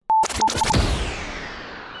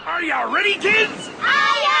Are you ready, kids?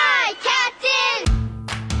 Aye, aye, Captain!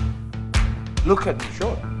 Look at me,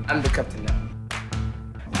 sure. I'm the captain now.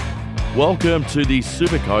 Welcome to the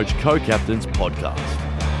Supercoach Co-Captains Podcast.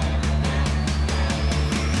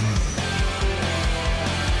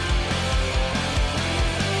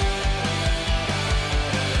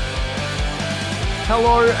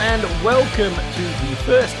 Hello and welcome to the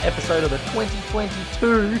first episode of the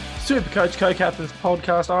 2022 Supercoach Co-Captains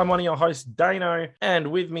Podcast. I'm one of your hosts, Dano, and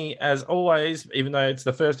with me, as always, even though it's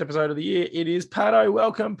the first episode of the year, it is Pato.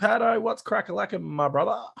 Welcome, Pato. What's crack-a-lackin', my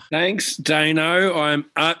brother? Thanks, Dano. I'm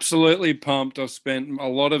absolutely pumped. I've spent a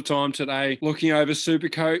lot of time today looking over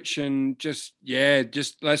Supercoach and just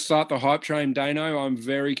let's start the hype train, Dano. I'm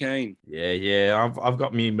very keen. Yeah. I've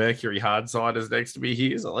got me Mercury Hardciders next to me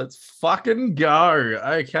here, so let's fucking go.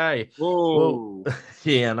 Okay. Whoa.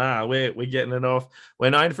 Well, we're getting it off.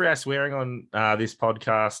 We're known for our swearing on this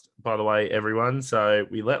podcast, by the way, everyone. So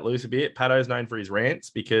we let loose a bit. Pato's known for his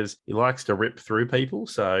rants because he likes to rip through people.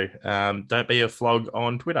 So don't be a flog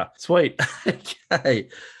on Twitter. Sweet. Okay.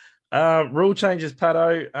 Rule changes,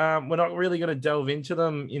 Pato. We're not really going to delve into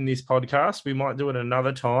them in this podcast. We might do it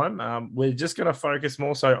another time. We're just going to focus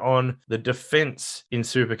more so on the defense in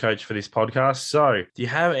Supercoach for this podcast. So, do you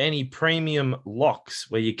have any premium locks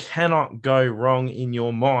where you cannot go wrong in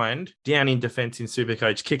your mind down in defense in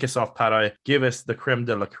Supercoach? Kick us off, Pato. Give us the creme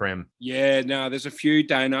de la creme. Yeah, no, there's a few,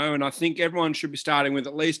 Dano, and I think everyone should be starting with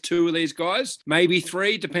at least two of these guys, maybe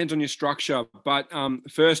three, depends on your structure. But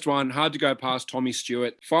first one, hard to go past Tommy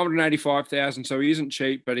Stewart. 585,000, so he isn't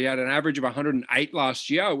cheap, but he had an average of 108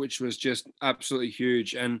 last year, which was just absolutely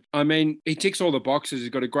huge. And I mean, he ticks all the boxes. He's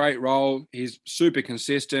got a great role. He's super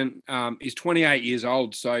consistent. He's 28 years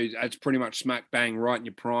old, so that's pretty much smack bang right in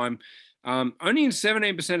your prime. Only in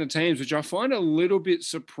 17% of teams, which I find a little bit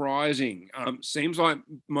surprising. Seems like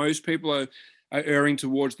most people are erring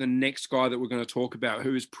towards the next guy that we're going to talk about,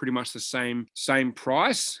 who is pretty much the same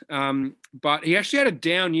price. But he actually had a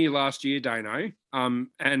down year last year, Dano.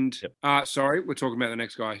 Sorry, we're talking about the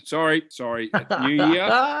next guy. Sorry, new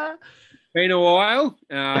year. Been a while,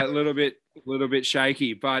 a little bit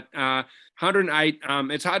shaky, but 108.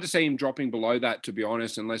 It's hard to see him dropping below that, to be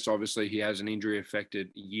honest, unless obviously he has an injury-affected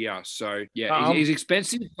year. So yeah, he's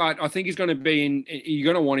expensive, but I think he's going to be in.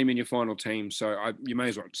 You're going to want him in your final team, so you may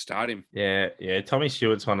as well start him. Yeah. Tommy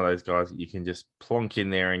Stewart's one of those guys that you can just plonk in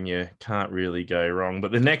there and you can't really go wrong.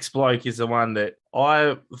 But the next bloke is the one that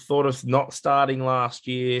I thought of not starting last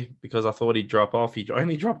year because I thought he'd drop off. He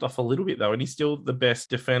only dropped off a little bit though, and he's still the best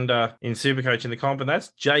defender in Supercoach in the comp, and that's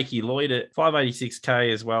Jakey Lloyd at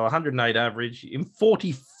 586k as well, 108 average in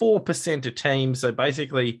 44% of teams. So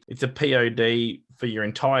basically, it's a POD for your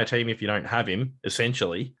entire team if you don't have him,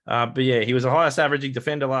 essentially. But yeah, he was the highest averaging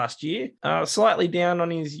defender last year. Slightly down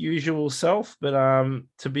on his usual self, but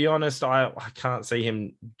to be honest, I can't see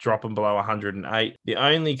him dropping below 108. The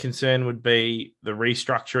only concern would be the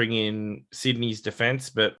restructuring in Sydney's defense,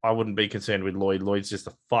 but I wouldn't be concerned with Lloyd. Lloyd's just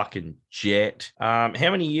a fucking jet. How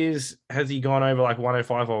many years has he gone over like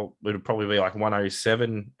 105, or it would probably be like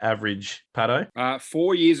 107 average, Pato?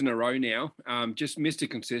 4 years in a row now. Just Mr.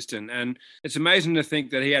 Consistent. And it's amazing to think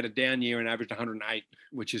that he had a down year and averaged 108,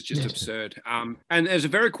 which is just absurd. And there's a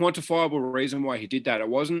very quantifiable reason why he did that. It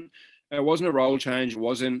wasn't a role change. It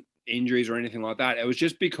wasn't injuries or anything like that. It was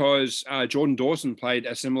just because Jordan Dawson played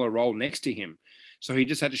a similar role next to him. So he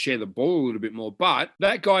just had to share the ball a little bit more. But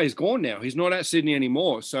that guy is gone now. He's not at Sydney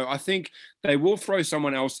anymore. So I think they will throw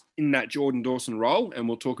someone else in that Jordan Dawson role, and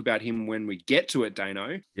we'll talk about him when we get to it,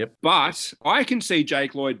 Dano. Yep. But I can see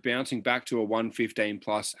Jake Lloyd bouncing back to a 115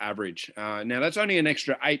 plus average. Now, that's only an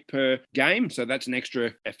extra 8 per game. So that's an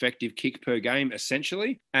extra effective kick per game,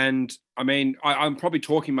 essentially. And I mean, I'm probably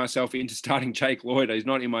talking myself into starting Jake Lloyd. He's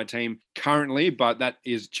not in my team currently, but that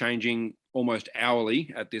is changing almost hourly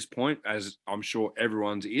at this point, as I'm sure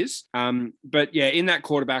everyone's is. But yeah, in that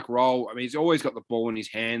quarterback role, I mean, he's always got the ball in his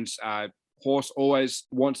hands. Horse always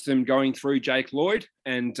wants them going through Jake Lloyd,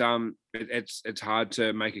 and it's hard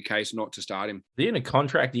to make a case not to start him. Is he in a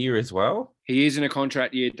contract year as well? He is in a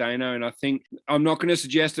contract year, Dano, and I think I'm not going to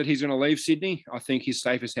suggest that he's going to leave Sydney. I think his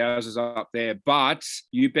safest house is up there, but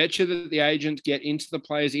you betcha that the agents get into the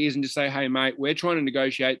players' ears and just say, "Hey, mate, we're trying to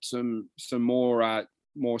negotiate some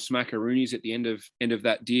more smackaroonies at the end of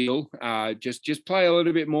that deal. Just play a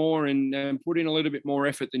little bit more and put in a little bit more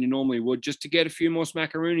effort than you normally would, just to get a few more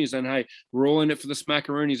smackaroonies. And hey, we're all in it for the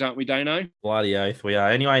smackaroonies, aren't we, Dano? Bloody oath, we are.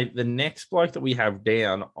 Anyway, the next bloke that we have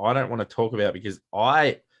down, I don't want to talk about because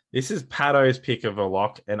this is Pato's pick of a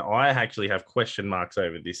lock, and I actually have question marks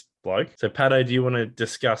over this bloke. So, Pato, do you want to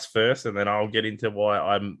discuss first, and then I'll get into why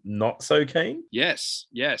I'm not so keen? Yes,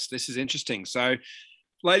 this is interesting. So,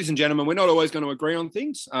 ladies and gentlemen, we're not always going to agree on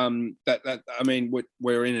things.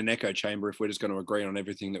 We're in an echo chamber if we're just going to agree on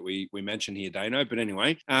everything that we mention here, Dano. But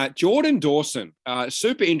anyway, Jordan Dawson,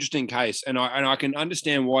 super interesting case, and I can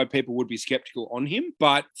understand why people would be skeptical on him.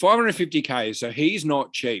 But 550K, so he's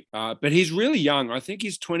not cheap, but he's really young. I think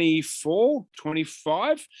he's 24,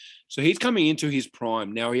 25. So he's coming into his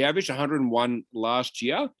prime. Now, he averaged 101 last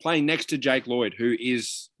year, playing next to Jake Lloyd, who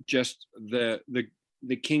is just the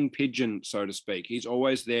king pigeon, so to speak. He's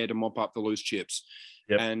always there to mop up the loose chips.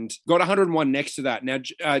 Yep. And got 101 next to that. Now,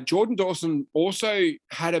 Jordan Dawson also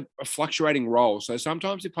had a fluctuating role. So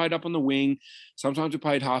sometimes he played up on the wing, sometimes he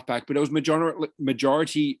played halfback, but it was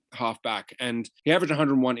majority halfback. And he averaged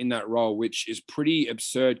 101 in that role, which is pretty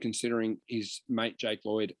absurd considering his mate Jake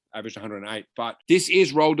Lloyd averaged 108. But this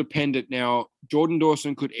is role dependent. Now, Jordan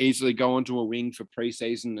Dawson could easily go onto a wing for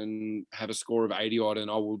preseason and have a score of 80 odd,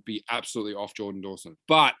 and I would be absolutely off Jordan Dawson.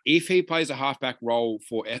 But if he plays a halfback role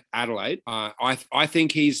for Adelaide, I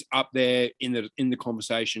think he's up there in the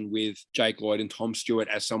conversation with Jake Lloyd and Tom Stewart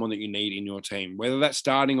as someone that you need in your team. Whether that's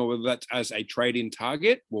starting or whether that's as a trade-in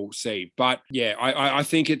target, we'll see. But yeah, I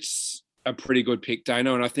think it's a pretty good pick,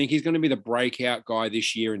 Dano, and I think he's going to be the breakout guy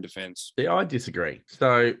this year in defense. Yeah, I disagree.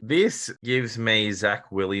 So this gives me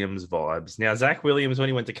Zach Williams vibes. Now, Zach Williams, when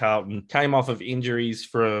he went to Carlton, came off of injuries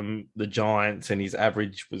from the Giants, and his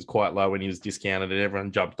average was quite low when he was discounted, and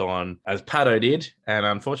everyone jumped on, as Pato did. And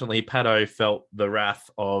unfortunately, Pato felt the wrath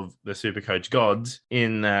of the Supercoach gods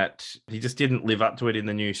in that he just didn't live up to it in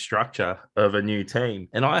the new structure of a new team.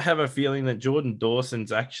 And I have a feeling that Jordan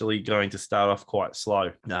Dawson's actually going to start off quite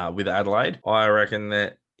slow with Adelaide. I reckon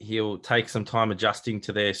that he'll take some time adjusting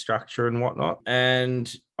to their structure and whatnot.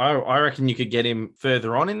 And I reckon you could get him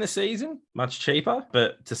further on in the season, much cheaper.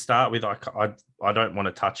 But to start with, I don't want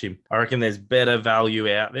to touch him. I reckon there's better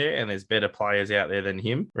value out there and there's better players out there than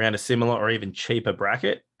him around a similar or even cheaper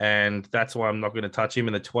bracket. And that's why I'm not going to touch him.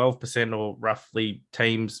 In the 12% or roughly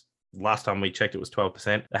teams, last time we checked, it was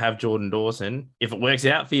 12%. To have Jordan Dawson, if it works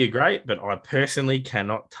out for you, great. But I personally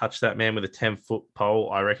cannot touch that man with a 10-foot pole.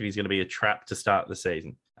 I reckon he's going to be a trap to start the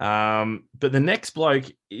season. But the next bloke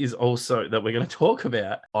is also that we're going to talk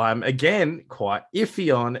about. I'm again quite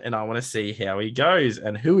iffy on, and I want to see how he goes.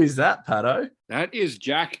 And who is that, Pato? That is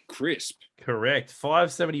Jack Crisp. Correct.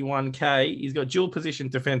 571K. He's got dual position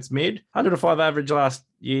defense mid, 105 average last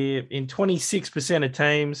year in 26% of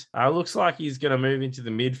teams. Looks like he's going to move into the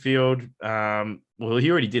midfield. Well, he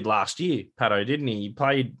already did last year, Pato, didn't he? He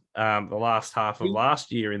played the last half of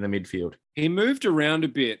last year in the midfield. He moved around a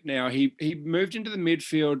bit. Now, he moved into the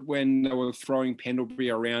midfield when they were throwing Pendlebury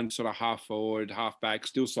around sort of half forward, half back,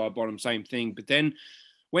 still side bottom, same thing. But then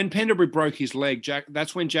when Pendlebury broke his leg,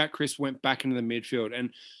 that's when Jack Crisp went back into the midfield.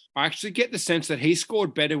 And I actually get the sense that he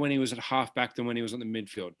scored better when he was at halfback than when he was in the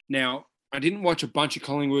midfield. Now, I didn't watch a bunch of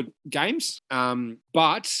Collingwood games,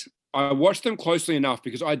 but I watched them closely enough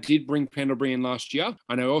because I did bring Pendlebury in last year.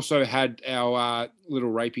 And I also had our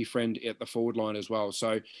little rapey friend at the forward line as well.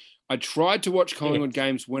 So I tried to watch Collingwood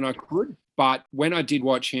games when I could, but when I did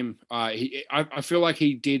watch him, I feel like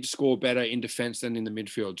he did score better in defence than in the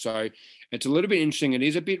midfield. So it's a little bit interesting. It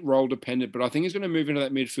is a bit role dependent, but I think he's going to move into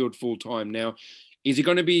that midfield full time. Now, is he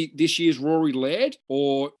going to be this year's Rory Laird,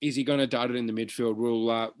 or is he going to dart it in the midfield?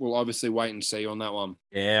 We'll obviously wait and see on that one.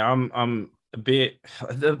 Yeah, I'm a bit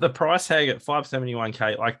the price tag at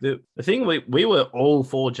 571K. Like the thing we were all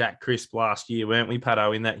for Jack Crisp last year, weren't we,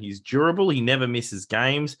 Pato? In that he's durable, he never misses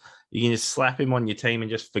games. You can just slap him on your team and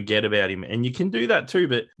just forget about him. And you can do that too,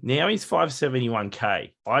 but now he's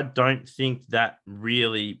 571K. I don't think that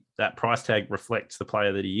price tag reflects the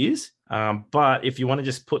player that he is. But if you want to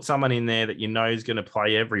just put someone in there that you know is going to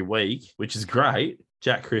play every week, which is great,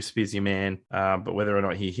 Jack Crisp is your man. But whether or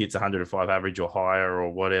not he hits 105 average or higher or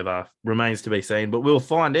whatever remains to be seen. But we'll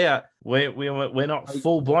find out. We're not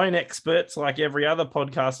full-blown experts like every other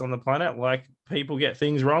podcast on the planet. Like, people get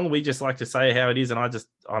things wrong. We just like to say how it is. And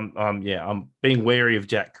I'm being wary of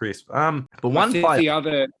Jack Crisp. But one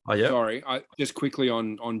player... just quickly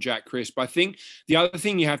on Jack Crisp. I think the other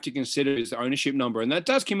thing you have to consider is the ownership number. And that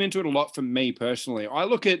does come into it a lot for me personally. I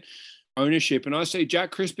look at ownership and I see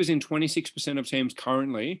Jack Crisp is in 26% of teams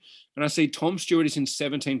currently, and I see Tom Stewart is in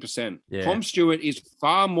 17%. Yeah. Tom Stewart is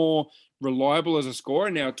far more reliable as a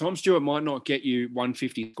scorer. Now, Tom Stewart might not get you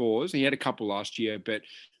 150 scores. He had a couple last year, but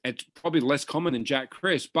it's probably less common than Jack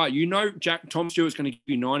Crisp. But Tom Stewart's going to give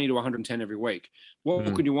you 90 to 110 every week. What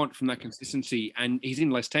Mm. could you want from that consistency? And he's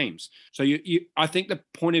in less teams. So I think the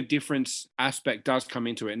point of difference aspect does come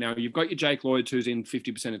into it. Now you've got your Jake Lloyd, who's in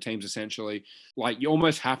 50% of teams essentially. Like you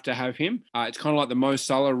almost have to have him. It's kind of like the Mo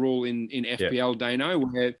Salah rule in FPL, Dano,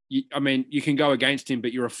 where you can go against him,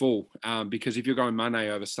 but you're a fool. Because if you're going Mane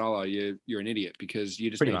over Salah, you're an idiot because you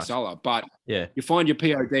just Pretty need much. Salah. But Yeah. you find your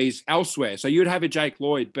PODs elsewhere. So you'd have a Jake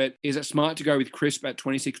Lloyd, but is it smart to go with Crisp at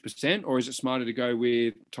 26%, or is it smarter to go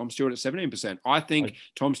with Tom Stewart at 17%? I think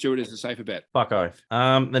Tom Stewart is a safer bet. Fuck oath.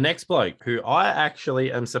 The next bloke who I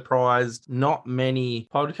actually am surprised not many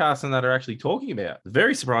podcasts and that are actually talking about.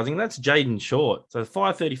 Very surprising. That's Jaden Short. So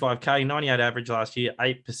 535k, 98 average last year.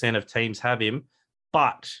 8% of teams have him.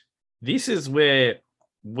 But this is where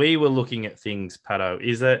we were looking at things, Pato,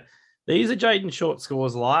 is that these are Jaden Short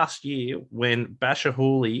scores last year when Basher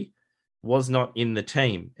Hooley was not in the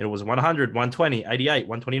team. It was 100, 120, 88,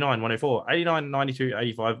 129, 104, 89, 92,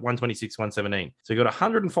 85, 126, 117. So he got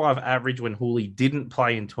 105 average when Hooley didn't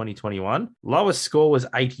play in 2021. Lowest score was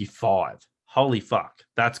 85. Holy fuck.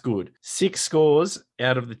 That's good. 6 scores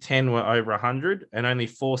out of the 10 were over 100 and only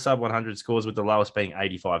 4 sub 100 scores with the lowest being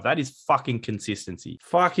 85. That is fucking consistency.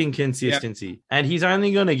 Fucking consistency. Yep. And he's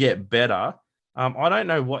only going to get better. I don't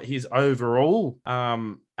know what his overall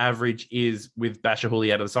average is with Basher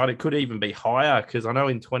Hooley out of the side. It could even be higher because I know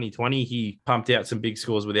in 2020 he pumped out some big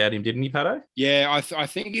scores without him, didn't he, Pato? Yeah, I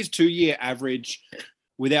think his 2-year average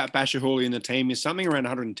without Basher Hooley in the team is something around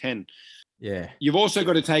 110. Yeah. You've also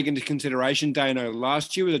got to take into consideration, Dano,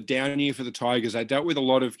 last year was a down year for the Tigers. They dealt with a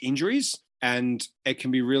lot of injuries, and it can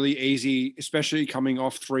be really easy, especially coming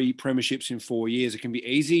off 3 premierships in 4 years. It can be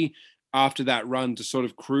easy after that run to sort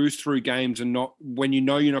of cruise through games and not, when you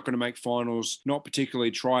know you're not going to make finals, not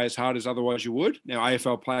particularly try as hard as otherwise you would. Now,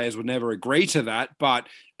 AFL players would never agree to that, but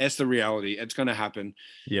that's the reality. It's going to happen.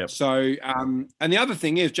 Yeah. So, and the other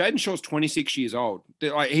thing is Jaden Short's 26 years old.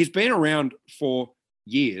 Like, he's been around for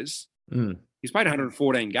years. He's played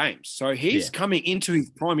 114 games. So he's coming into his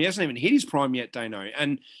prime. He hasn't even hit his prime yet, Dano.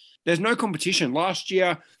 And there's no competition. Last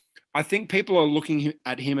year, I think people are looking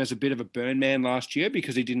at him as a bit of a burn man last year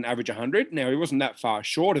because he didn't average 100. Now, he wasn't that far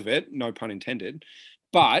short of it, no pun intended.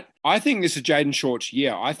 But I think this is Jaden Short's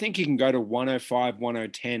year. I think he can go to 105,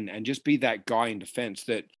 110 and just be that guy in defense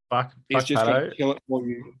that is just going to kill it for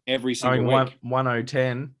you every single week.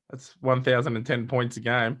 1010, that's 1,010 points a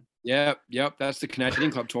game. Yep. That's the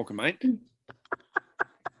Canadian club talking, mate.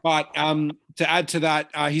 But to add to that,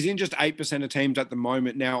 he's in just 8% of teams at the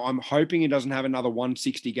moment. Now, I'm hoping he doesn't have another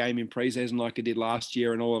 160 game in preseason like he did last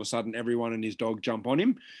year, and all of a sudden everyone and his dog jump on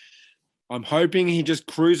him. I'm hoping he just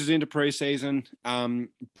cruises into preseason.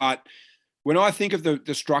 But when I think of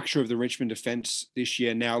the structure of the Richmond defense this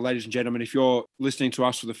year, now, ladies and gentlemen, if you're listening to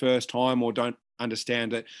us for the first time or don't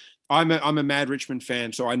understand it, I'm a mad Richmond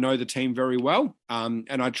fan, so I know the team very well. And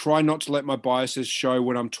I try not to let my biases show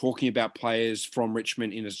when I'm talking about players from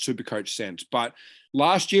Richmond in a Supercoach sense. But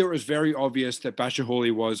last year, it was very obvious that Basher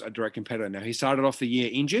Hooley was a direct competitor. Now, he started off the year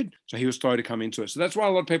injured, so he was slow to come into it. So that's why a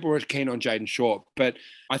lot of people were keen on Jaden Short. But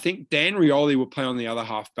I think Dan Rioli will play on the other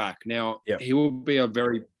half back. Now, he will be a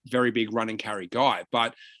very, very big run and carry guy.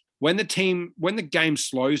 But when the game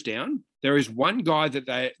slows down, there is one guy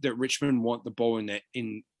that Richmond want the ball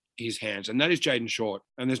in his hands, and that is Jaden Short.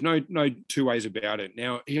 And there's no 2 ways about it.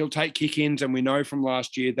 Now, he'll take kick-ins, and we know from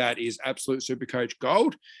last year that is absolute Supercoach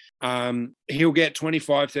gold. He'll get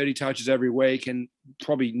 25, 30 touches every week, and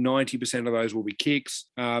probably 90% of those will be kicks.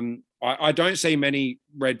 I don't see many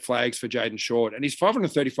red flags for Jaden Short, and he's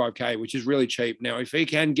 535k, which is really cheap. Now, if he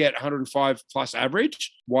can get 105 plus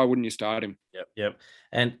average, why wouldn't you start him? Yep.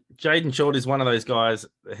 And Jaden Short is one of those guys.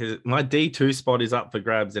 My D2 spot is up for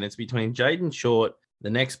grabs, and it's between Jaden Short, the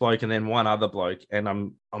next bloke, and then one other bloke. And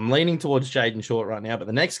I'm leaning towards Jaden Short right now. But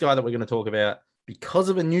the next guy that we're going to talk about, because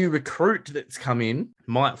of a new recruit that's come in,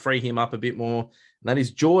 might free him up a bit more. And that is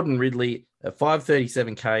Jordan Ridley at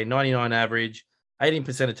 537k, 99 average.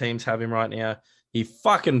 18% of teams have him right now. He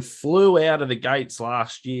fucking flew out of the gates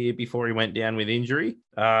last year before he went down with injury.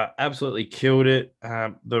 Absolutely killed it.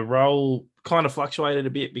 The role kind of fluctuated a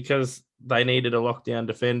bit because they needed a lockdown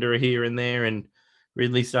defender here and there, and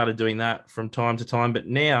Ridley started doing that from time to time. But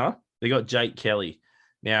now they got Jake Kelly.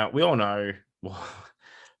 Now, we all know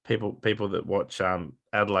people that watch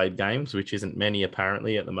Adelaide games, which isn't many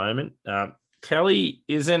apparently at the moment. Kelly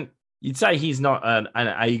isn't, you'd say he's not an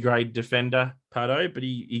A-grade defender, Pato, but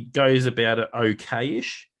he goes about it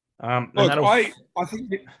okay-ish. Look,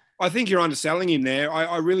 I think you're underselling him there.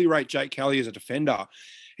 I really rate Jake Kelly as a defender.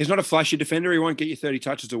 He's not a flashy defender. He won't get you 30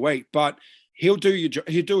 touches a week, but he'll do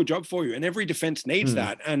a job for you, and every defense needs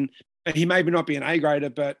that. And he maybe not be an A grader,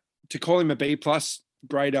 but to call him a B plus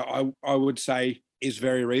grader, I would say is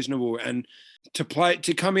very reasonable. And to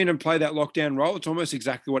come in and play that lockdown role, it's almost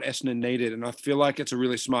exactly what Essendon needed. And I feel like it's a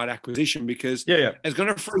really smart acquisition because it's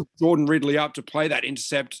going to free Jordan Ridley up to play that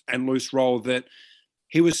intercept and loose role that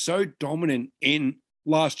he was so dominant in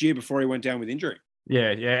last year before he went down with injury.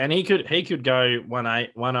 Yeah, and he could go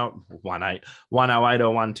 108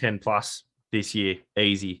 or 110 plus this year,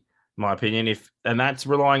 easy, in my opinion. And that's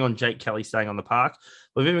relying on Jake Kelly staying on the park.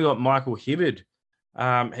 We've even got Michael Hibberd.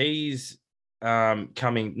 He's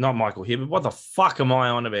coming, not Michael Hibberd. What the fuck am I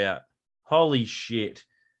on about? Holy shit.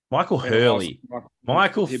 Michael Hurley.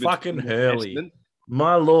 Michael fucking Hurley.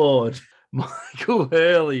 My lord. Michael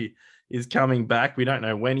Hurley is coming back. We don't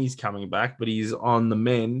know when he's coming back, but he's on the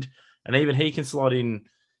mend. And even he can slot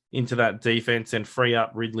into that defense and free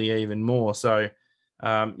up Ridley even more. So,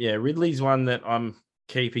 Ridley's one that I'm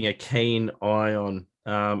keeping a keen eye on.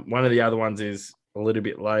 One of the other ones is a little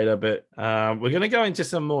bit later, but we're going to go into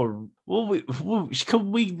some more. Could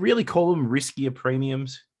we really call them riskier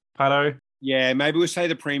premiums, Pato? Yeah, maybe we'll say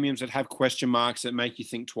the premiums that have question marks that make you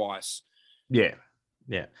think twice. Yeah.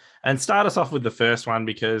 And start us off with the first one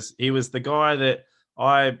because he was the guy that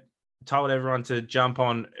I told everyone to jump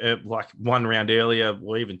on like one round earlier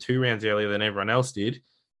or even 2 rounds earlier than everyone else did. It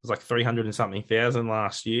was like 300 and something thousand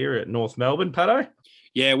last year at North Melbourne, Pato.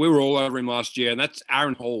 Yeah, we were all over him last year, and that's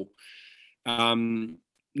Aaron Hall.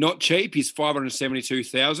 Not cheap. He's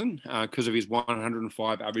 572,000 because of his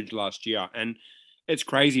 105 average last year. And it's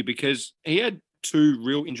crazy because he had 2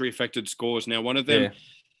 real injury-affected scores. Now, one of them,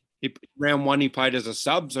 round 1, he played as a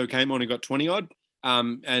sub, so came on and got 20 odd.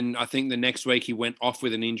 And I think the next week he went off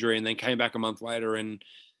with an injury and then came back a month later and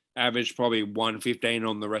averaged probably 115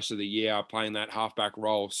 on the rest of the year playing that halfback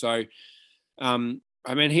role. So,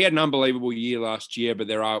 he had an unbelievable year last year, but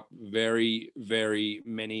there are very, very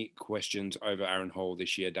many questions over Aaron Hall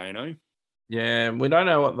this year, Dano. Yeah, we don't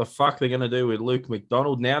know what the fuck they're going to do with Luke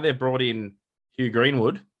McDonald. Now they've brought in Hugh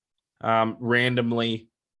Greenwood randomly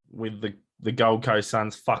with the Gold Coast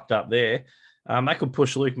Suns fucked up there. That could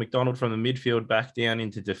push Luke McDonald from the midfield back down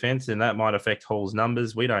into defence, and that might affect Hall's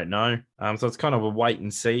numbers. We don't know. So it's kind of a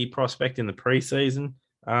wait-and-see prospect in the preseason.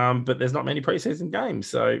 But there's not many preseason games.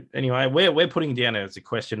 So anyway, we're putting down as a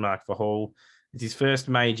question mark for Hall. It's his first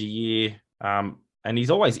major year, and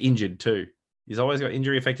he's always injured too. He's always got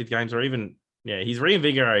injury-affected games or even, he's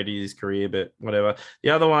reinvigorated his career, but whatever.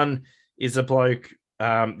 The other one is a bloke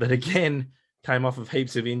that, again, came off of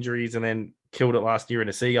heaps of injuries and then killed it last year in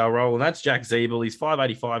a Seagull role, and that's Jack Ziebell. He's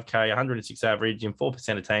 585K, 106 average in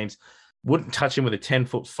 4% of teams. Wouldn't touch him with a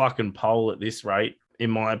 10-foot fucking pole at this rate,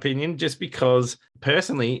 in my opinion, just because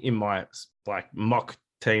personally in my mock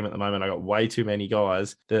team at the moment, I got way too many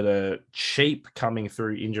guys that are cheap coming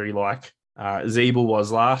through injury like Ziebell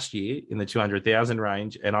was last year in the 200,000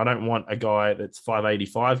 range. And I don't want a guy that's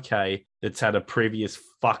 585K that's had a previous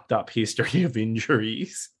fucked up history of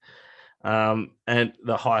injuries. And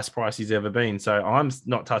the highest price he's ever been. So I'm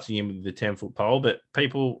not touching him with the 10-foot pole, but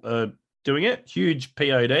people are doing it. Huge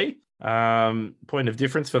POD. Point of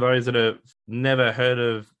difference for those that have never heard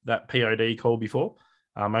of that POD call before.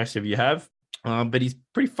 Most of you have. But he's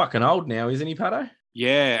pretty fucking old now, isn't he, Pato?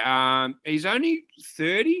 Yeah. He's only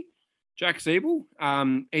 30, Jack Ziebell.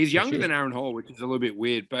 He's younger than Aaron Hall, which is a little bit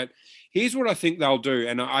weird. But here's what I think they'll do.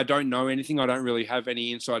 And I don't know anything. I don't really have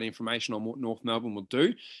any inside information on what North Melbourne will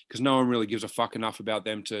do because no one really gives a fuck enough about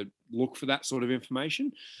them to look for that sort of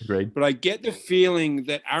information. Agreed. But I get the feeling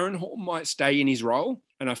that Aaron Hall might stay in his role.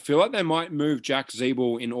 And I feel like they might move Jack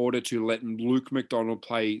Ziebell in order to let Luke McDonald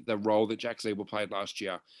play the role that Jack Ziebell played last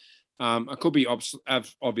year. I could be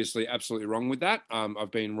obviously absolutely wrong with that.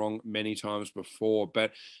 I've been wrong many times before.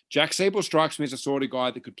 But Jack Ziebell strikes me as the sort of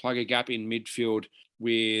guy that could plug a gap in midfield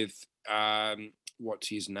with, what's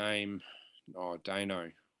his name? Oh,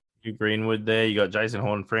 Dano. You Greenwood there. You got Jason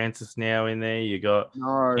Horne-Francis now in there. You got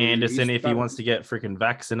Anderson if he wants to get freaking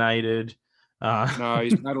vaccinated. No,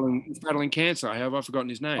 he's battling cancer. Have I forgotten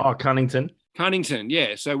his name? Oh, Cunnington,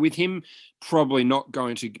 yeah. So with him probably not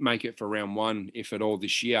going to make it for round 1, if at all,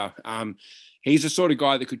 this year. He's the sort of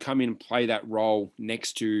guy that could come in and play that role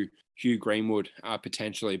next to Hugh Greenwood,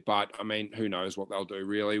 potentially. But, who knows what they'll do,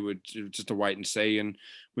 really. We're just to wait and see. And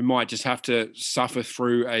we might just have to suffer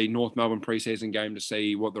through a North Melbourne preseason game to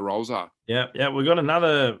see what the roles are. Yeah. We've got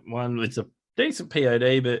another one. It's a decent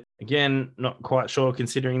POD, but again, not quite sure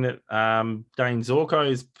considering that Dane Zorko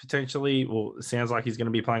is potentially, it sounds like he's going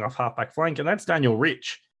to be playing off halfback flank, and that's Daniel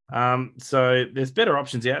Rich. So there's better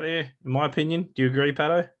options out there, in my opinion. Do you agree,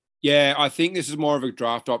 Pato? Yeah, I think this is more of a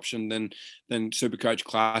draft option than Supercoach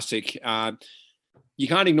Classic. You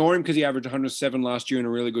can't ignore him because he averaged 107 last year in a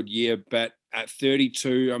really good year, but at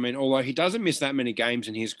 32. I mean, although he doesn't miss that many games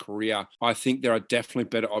in his career, I think there are definitely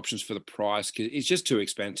better options for the price because it's just too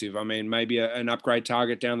expensive. I mean, maybe an upgrade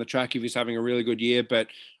target down the track if he's having a really good year, but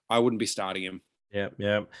I wouldn't be starting him.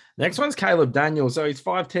 Yeah. Next one's Caleb Daniel. So he's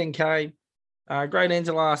 5'10K. Great end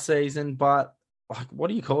to last season, but like, what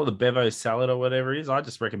do you call it? The Bevo salad or whatever it is? I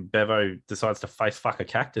just reckon Bevo decides to face fuck a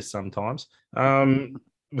cactus sometimes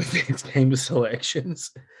with his team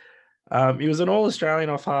selections. He was an All-Australian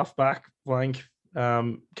off half-back flank,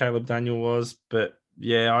 Caleb Daniel was. But,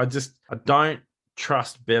 yeah, I don't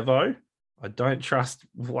trust Bevo. I don't trust,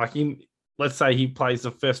 like, him. Let's say he plays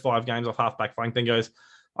the first 5 games off half-back flank, then goes,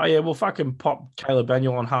 oh, yeah, we'll fucking pop Caleb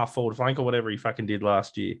Daniel on half-forward flank or whatever he fucking did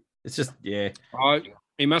last year. It's just, yeah.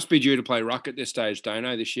 He must be due to play ruck at this stage,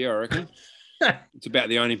 Dano, this year, I reckon. It's about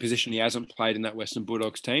the only position he hasn't played in that Western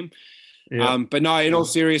Bulldogs team. Yeah. But no, in all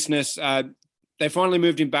seriousness, they finally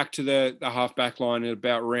moved him back to the half-back line at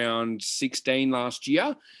about round 16 last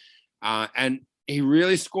year. And he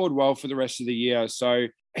really scored well for the rest of the year. So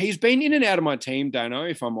he's been in and out of my team, Dano,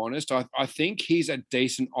 if I'm honest. I think he's a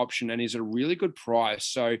decent option and he's a really good price.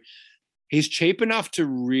 So he's cheap enough to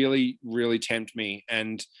really, really tempt me.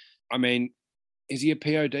 And, I mean, is he a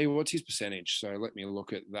POD? What's his percentage? So let me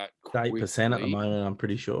look at that quickly. 8% at the moment, I'm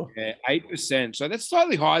pretty sure. Yeah, 8%. So that's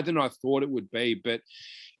slightly higher than I thought it would be. But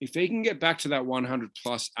if he can get back to that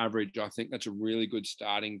 100-plus average, I think that's a really good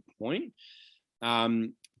starting point.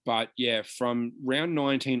 But, yeah, from round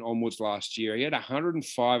 19 onwards last year, he had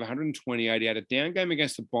 105, 128. He had a down game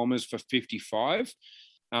against the Bombers for 55.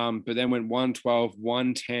 But then went 112,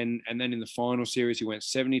 110, and then in the final series, he went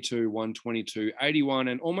 72, 122, 81,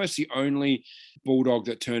 and almost the only Bulldog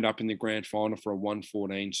that turned up in the grand final for a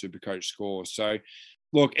 114 Supercoach score. So,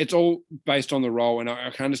 look, it's all based on the role, and I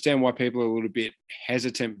can understand why people are a little bit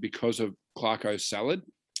hesitant because of Clarko's salad,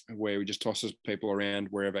 where he just tosses people around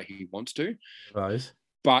wherever he wants to. Right.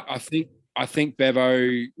 But I think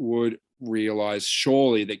Bevo would realise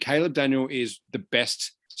surely that Caleb Daniel is the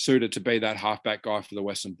best suited to be that halfback guy for the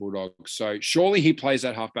Western Bulldogs. So surely he plays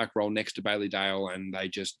that halfback role next to Bailey Dale and they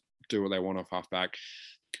just do what they want off halfback.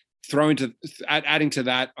 Adding to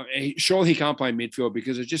that, surely he can't play midfield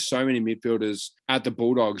because there's just so many midfielders at the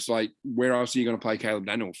Bulldogs. Like, where else are you going to play Caleb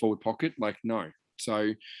Daniel? Forward pocket? Like, no.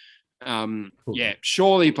 So, yeah,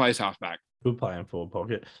 surely he plays halfback. Good play in forward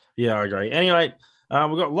pocket. Yeah, I agree. Anyway,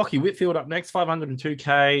 we've got Lockie Whitfield up next,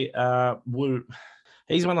 502K.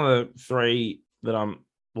 He's one of the 3 that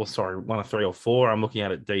one of 3 or 4 I'm looking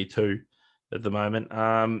at D2 at the moment.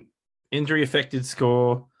 Injury affected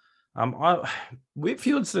score.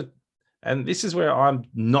 Whitfield's and this is where I've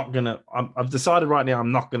decided right now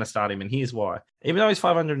I'm not going to start him, and here's why. Even though he's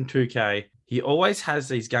 502K, he always has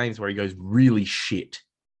these games where he goes really shit.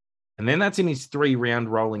 And then that's in his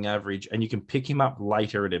 3-round rolling average, and you can pick him up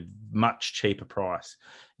later at a much cheaper price.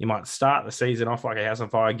 You might start the season off like a house on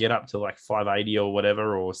fire, get up to like 580 or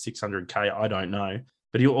whatever, or 600K, I don't know.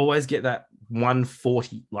 But you'll always get that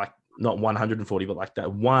 140, like not 140, but like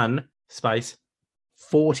that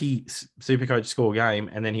 40 Supercoach score game,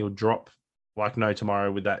 and then he'll drop like no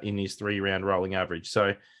tomorrow with that in his 3-round rolling average.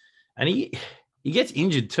 So, and he gets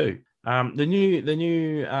injured too. The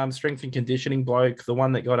new strength and conditioning bloke, the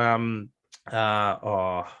one that got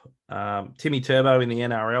Timmy Turbo in the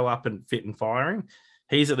NRL up and fit and firing,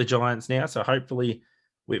 he's at the Giants now. So hopefully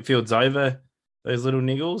Whitfield's over those little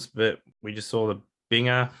niggles. But we just saw the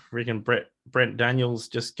Binger, freaking Brent Daniels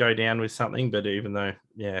just go down with something. But even though,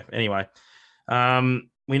 yeah, anyway,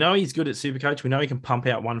 we know he's good at Supercoach. We know he can pump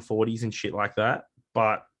out 140s and shit like that.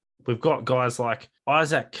 But we've got guys like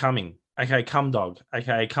Isaac Cumming, aka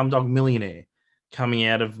Cumdog Millionaire, coming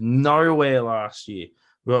out of nowhere last year.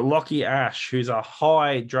 We've got Lockie Ash, who's a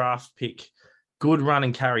high draft pick, good run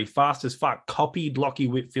and carry, fast as fuck, copied Lockie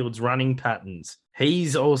Whitfield's running patterns.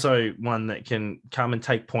 He's also one that can come and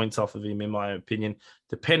take points off of him, in my opinion,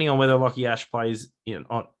 depending on whether Lockie Ash plays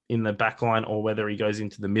in the back line or whether he goes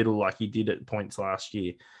into the middle like he did at points last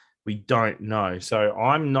year. We don't know. So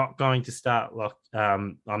I'm not going to start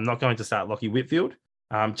Lockie Whitfield.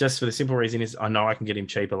 Just for the simple reason is I know I can get him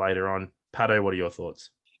cheaper later on. Pato, what are your thoughts?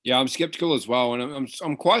 Yeah, I'm skeptical as well. And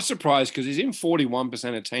I'm quite surprised because he's in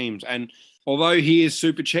 41% of teams. And although he is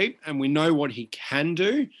super cheap and we know what he can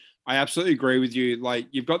do, I absolutely agree with you. Like,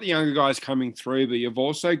 you've got the younger guys coming through, but you've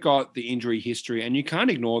also got the injury history and you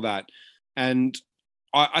can't ignore that. And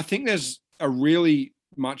I think there's a really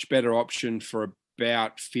much better option for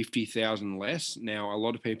about 50,000 less. Now, a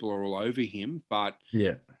lot of people are all over him, but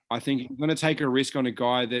yeah, I think you're going to take a risk on a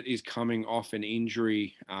guy that is coming off an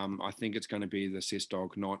injury. I think it's going to be the Sis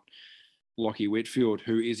Dog, not Lockie Whitfield,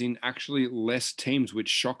 who is in actually less teams, which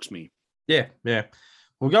shocks me. Yeah.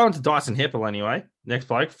 we'll go into Dyson Heppel anyway. Next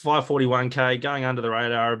bloke, 541k, going under the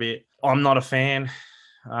radar a bit. I'm not a fan.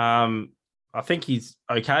 I think he's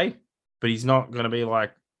okay, but he's not going to be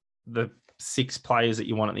like the 6 players that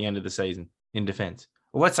you want at the end of the season in defense.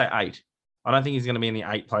 Well, let's say 8. I don't think he's going to be in the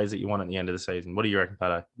 8 players that you want at the end of the season. What do you reckon,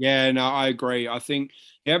 Pato? Yeah, no, I agree. I think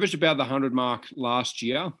he averaged about the 100 mark last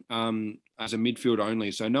year as a midfield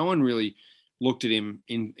only. So no one really looked at him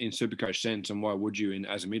in Supercoach sense, and why would you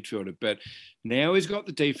as a midfielder? But now he's got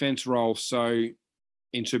the defense role. So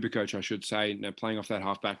in Supercoach, I should say, playing off that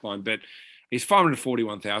half-back line. But he's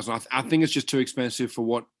 541,000. I think it's just too expensive for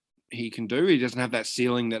what he can do. He doesn't have that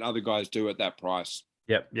ceiling that other guys do at that price.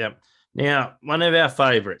 Yep. Now, one of our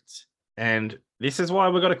favourites, and this is why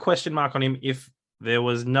we've got a question mark on him. If there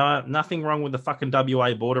was nothing wrong with the fucking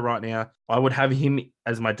WA border right now, I would have him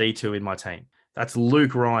as my D2 in my team. That's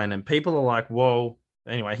Luke Ryan. And people are like, whoa.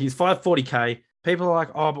 Anyway, he's 540k. People are like,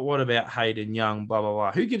 oh, but what about Hayden Young, blah, blah,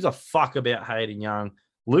 blah. Who gives a fuck about Hayden Young?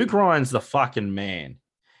 Luke Ryan's the fucking man.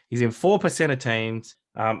 He's in 4% of teams.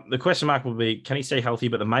 The question mark will be, can he stay healthy?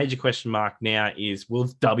 But the major question mark now is, will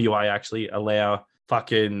WA actually allow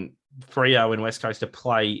fucking Freo and West Coast to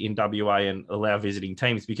play in WA and allow visiting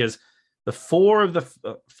teams? Because the four of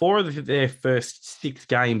their first 6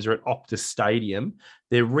 games are at Optus Stadium.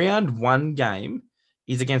 Their round 1 game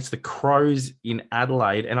is against the Crows in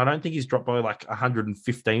Adelaide, and I don't think he's dropped by like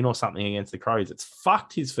 115 or something against the Crows. It's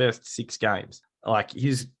fucked his first 6 games. Like,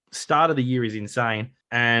 his start of the year is insane,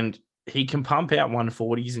 and he can pump out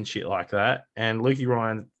 140s and shit like that. And Lukey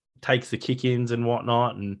Ryan takes the kick-ins and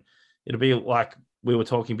whatnot, and it'll be like we were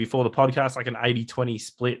talking before the podcast, like an 80-20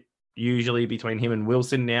 split usually between him and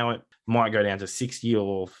Wilson. Now it might go down to 60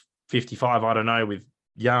 or 55, I don't know, with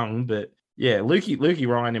Young. But yeah, Lukey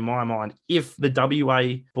Ryan, in my mind, if the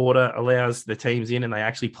WA border allows the teams in and they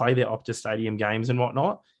actually play their Optus Stadium games and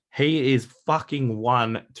whatnot, he is fucking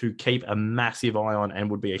one to keep a massive eye on and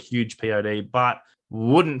would be a huge POD, but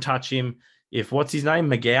wouldn't touch him if, what's his name,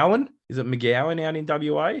 McGowan? Is it McGowan out in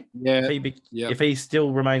WA? Yeah. If he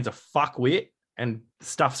still remains a fuckwit and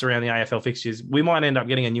stuffs around the AFL fixtures, we might end up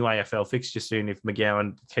getting a new AFL fixture soon if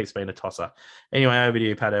McGowan keeps being a tosser. Anyway, over to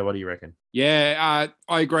you, Pato. What do you reckon? Yeah,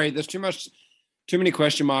 I agree. There's too many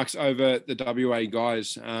question marks over the WA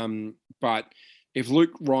guys. But if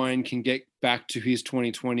Luke Ryan can get back to his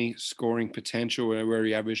 2020 scoring potential where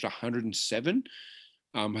he averaged 107,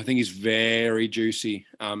 I think he's very juicy,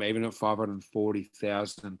 even at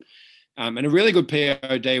 540,000. And a really good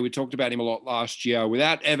POD. We talked about him a lot last year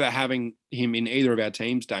without ever having him in either of our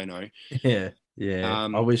teams, Dano. Yeah.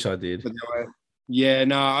 I wish I did.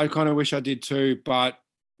 I kind of wish I did too. But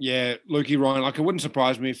yeah, Lukey Ryan, like, it wouldn't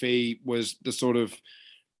surprise me if he was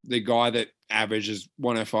the guy that averages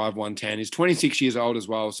 105, 110. He's 26 years old as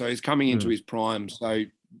well, so he's coming into his prime. So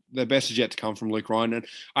the best is yet to come from Luke Ryan. And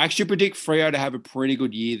I actually predict Freo to have a pretty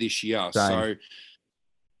good year this year. Same. So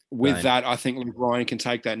with that, I think Luke Ryan can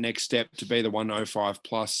take that next step to be the 105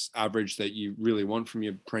 plus average that you really want from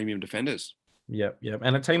your premium defenders. Yep.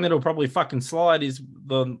 And a team that'll probably fucking slide is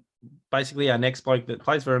basically our next bloke that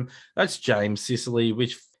plays for him. That's James Sicily,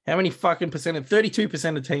 which how many fucking percent?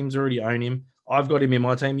 32% of teams already own him. I've got him in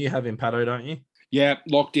my team. You have him, Pato, don't you? Yeah,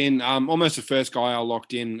 locked in. Almost the first guy I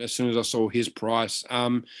locked in as soon as I saw his price.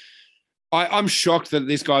 I'm shocked that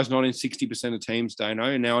this guy's not in 60% of teams,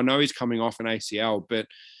 Dano. Now, I know he's coming off an ACL, but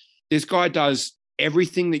this guy does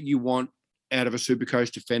everything that you want out of a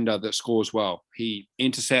Supercoach defender that scores well. He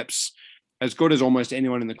intercepts as good as almost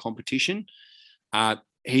anyone in the competition.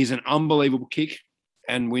 He's an unbelievable kick.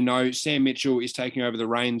 And we know Sam Mitchell is taking over the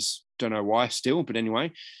reins, don't know why still, but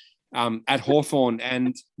anyway, at Hawthorn.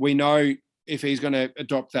 And we know if he's going to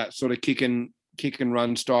adopt that sort of kick and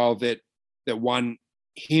run style that won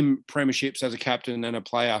him premierships as a captain and a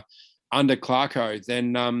player under Clarko,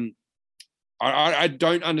 then I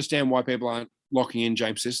don't understand why people aren't locking in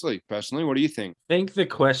James Sicily, personally. What do you think? I think the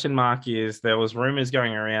question mark is there was rumours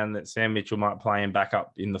going around that Sam Mitchell might play him back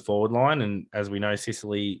up in the forward line. And as we know,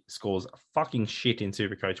 Sicily scores fucking shit in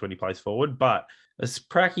Supercoach when he plays forward. But a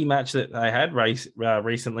pracky match that they had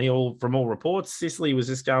recently, from all reports, Sicily was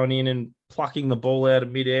just going in and plucking the ball out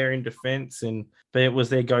of midair in defence, and it was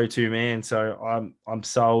their go-to man. So I'm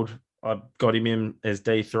sold. I've got him in as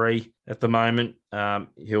D3 at the moment.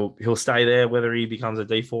 He'll stay there. Whether he becomes a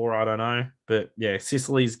D4, I don't know. But yeah,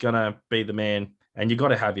 Sicily's gonna be the man, and you got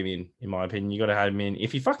to have him in my opinion. You got to have him in.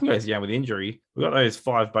 If he fucking goes down with injury, we've got those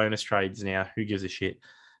 5 bonus trades now. Who gives a shit?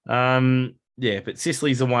 Yeah, but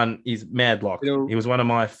Sicily's the one. He's mad locked. He was one of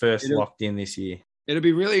my first locked in this year. It'll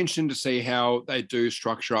be really interesting to see how they do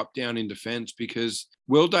structure up down in defence, because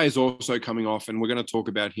Will Day is also coming off, and we're going to talk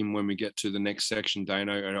about him when we get to the next section,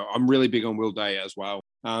 Dano. And I'm really big on Will Day as well.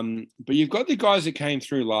 But you've got the guys that came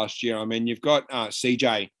through last year. I mean, you've got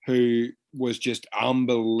CJ, who was just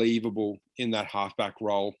unbelievable in that halfback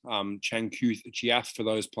role. Chang Chiath for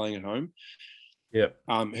those playing at home. Yep.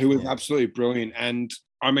 Who was absolutely brilliant. And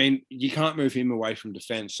I mean, you can't move him away from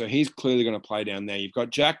defense. So he's clearly going to play down there. You've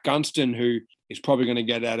got Jack Gunston, who is probably going to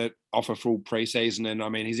get at it off a full preseason. And I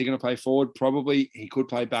mean, is he going to play forward? Probably. He could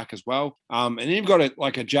play back as well. And then you've got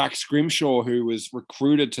a Jack Scrimshaw, who was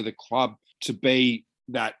recruited to the club to be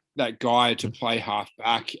that guy to play half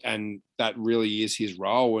back. And that really is his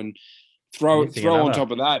role. And throw on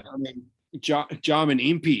top of that, I mean, Jarman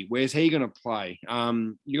Impey, where's he going to play?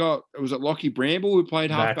 Was it Lockie Bramble who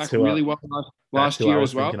played halfback really well last year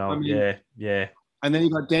as well? I mean, yeah. And then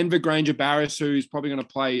you've got Denver Granger Barris, who's probably going to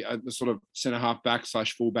play the sort of centre half-back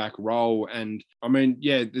 / fullback role. And I mean,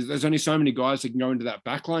 yeah, there's only so many guys that can go into that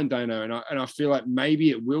backline, Dano. And I feel like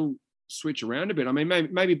maybe it will switch around a bit. I mean,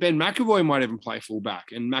 maybe Ben McAvoy might even play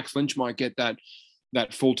fullback, and Max Lynch might get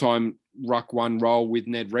that full-time ruck one role with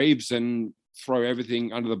Ned Reeves and throw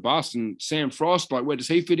everything under the bus. And Sam Frost, like, where does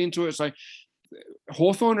he fit into it? So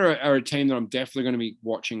Hawthorn are a team that I'm definitely going to be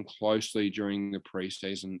watching closely during the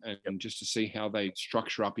preseason and just to see how they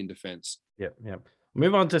structure up in defense. Yep.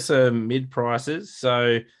 Move on to some mid prices.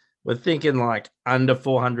 So we're thinking like under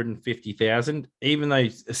 450,000, even though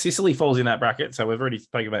Sicily falls in that bracket. So we've already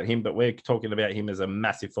spoken about him, but we're talking about him as a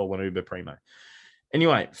massive fallen Uber primo.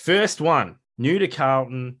 Anyway, first one, new to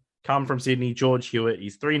Carlton, come from Sydney, George Hewitt.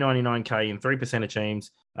 He's $399K in 3% of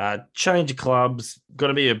teams. Change of clubs, got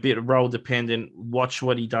to be a bit role dependent. Watch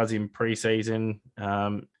what he does in preseason.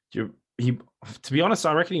 To be honest,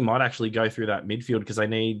 I reckon he might actually go through that midfield because they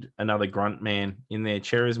need another grunt man in there.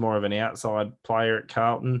 Cher is more of an outside player at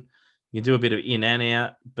Carlton. You do a bit of in and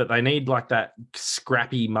out, but they need like that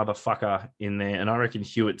scrappy motherfucker in there. And I reckon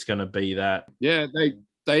Hewitt's going to be that. Yeah,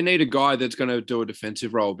 they need a guy that's going to do a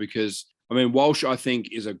defensive role because, I mean, Walsh, I think,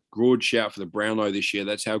 is a good shout for the Brownlow this year.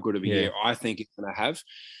 That's how good of a year I think it's going to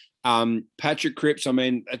have. Patrick Cripps, I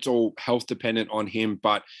mean, it's all health dependent on him,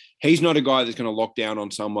 but he's not a guy that's going to lock down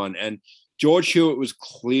on someone. And George Hewitt was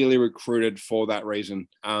clearly recruited for that reason.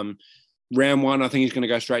 Round one, I think he's going to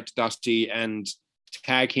go straight to Dusty and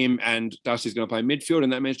tag him, and Dusty's going to play midfield,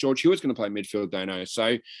 and that means George Hewitt's going to play midfield, don't know.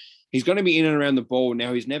 So he's going to be in and around the ball.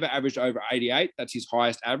 Now, he's never averaged over 88. That's his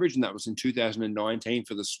highest average, and that was in 2019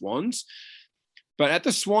 for the Swans. But at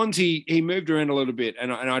the Swans, he moved around a little bit,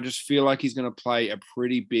 and I just feel like he's going to play a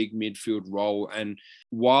pretty big midfield role. And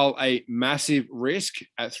while a massive risk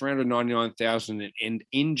at 399,000 and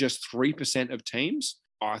in just 3% of teams,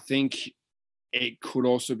 I think it could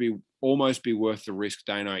also almost be worth the risk,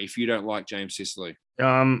 Dano, if you don't like James Sicily.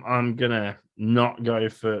 I'm going to not go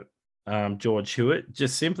for George Hewitt,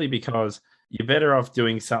 just simply because you're better off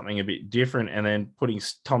doing something a bit different and then putting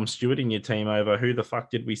Tom Stewart in your team over. Who the fuck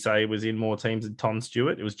did we say was in more teams than Tom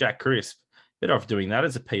Stewart? It was Jack Crisp. Better off doing that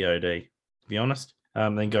as a POD, to be honest,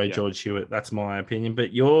 than go George Hewitt. That's my opinion.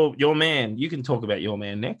 But your man, you can talk about your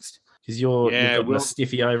man next because you've got a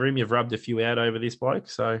stiffy over him. You've rubbed a few out over this bloke,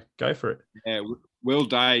 so go for it. Yeah, Will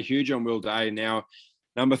Day, huge on Will Day. Now,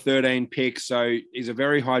 number 13 pick, so he's a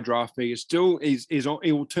very high draft pick.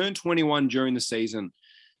 He will turn 21 during the season.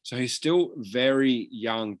 So he's still very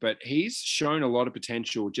young, but he's shown a lot of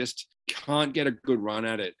potential, just can't get a good run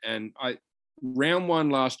at it. And round one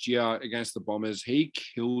last year against the Bombers, he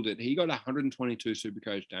killed it. He got 122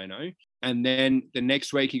 Supercoach Dano. And then the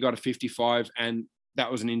next week he got a 55, and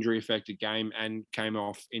that was an injury-affected game and came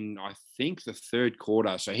off in, I think, the third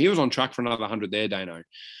quarter. So he was on track for another 100 there, Dano.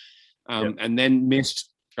 And then missed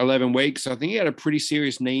 11 weeks. I think he had a pretty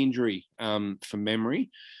serious knee injury from memory.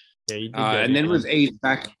 Yeah, he did and then was eased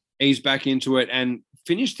back into it and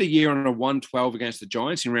finished the year on a 112 against the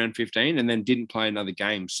Giants in round 15 and then didn't play another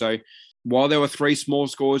game. So while there were 3 small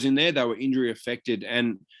scores in there, they were injury affected.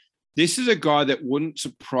 And this is a guy that wouldn't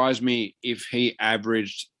surprise me if he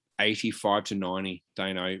averaged 85 to 90,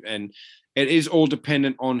 Dano. And it is all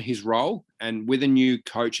dependent on his role. And with a new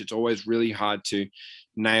coach, it's always really hard to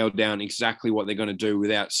nail down exactly what they're going to do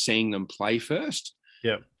without seeing them play first.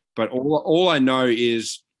 Yeah. But all I know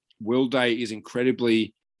is Will Day is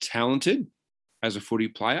incredibly talented as a footy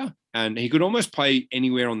player, and he could almost play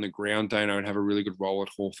anywhere on the ground, Dano, and have a really good role at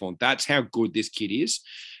Hawthorn. That's how good this kid is.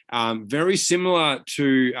 Very similar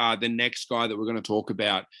to the next guy that we're going to talk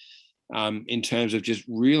about in terms of just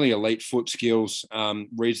really elite foot skills,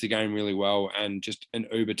 reads the game really well, and just an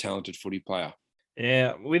uber talented footy player.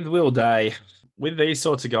 Yeah, with Will Day, with these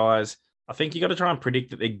sorts of guys, I think you got to try and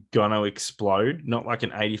predict that they're going to explode, not like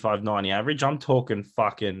an 85, 90 average. I'm talking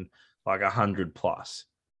fucking like 100 plus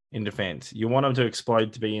in defense. You want them to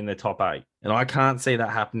explode to be in the top 8. And I can't see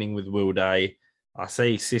that happening with Will Day. I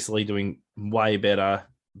see Sicily doing way better,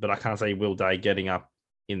 but I can't see Will Day getting up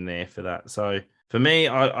in there for that. So for me,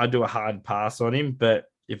 I do a hard pass on him. But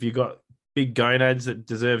if you've got big gonads that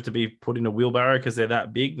deserve to be put in a wheelbarrow because they're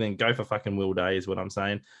that big, then go for fucking Will Day is what I'm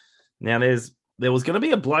saying. Now there was going to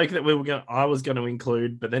be a bloke that I was going to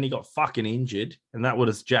include, but then he got fucking injured, and that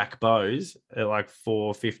was Jack Bowes at like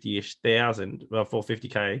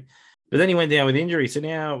 450k. But then he went down with injury. So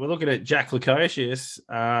now we're looking at Jack Lukosius,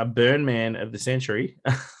 burn man of the century.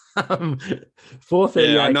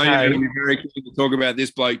 438K. Yeah, I know you're going to be very keen to talk about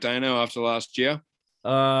this bloke, Dano, after last year.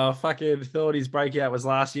 Fucking thought his breakout was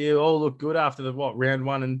last year. All looked good after the round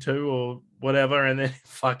 1 and 2 or whatever, and then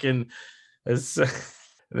fucking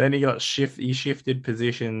then he shifted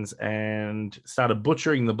positions and started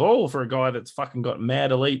butchering the ball for a guy that's fucking got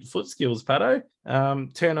mad elite foot skills, Pato.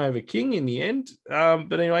 Turnover king in the end.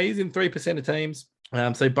 But anyway, he's in 3% of teams.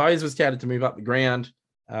 So Bowes was touted to move up the ground.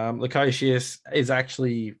 Lukosius is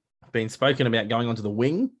actually been spoken about going onto the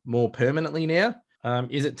wing more permanently now.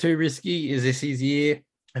 Is it too risky? Is this his year?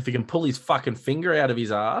 If he can pull his fucking finger out of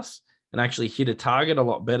his ass and actually hit a target a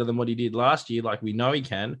lot better than what he did last year, like we know he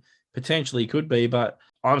can, potentially could be, but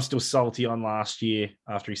I'm still salty on last year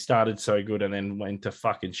after he started so good and then went to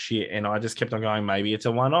fucking shit. And I just kept on going, maybe it's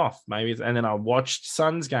a one-off. And then I watched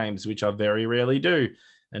Suns games, which I very rarely do,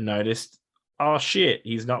 and noticed, oh shit,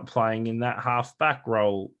 he's not playing in that half-back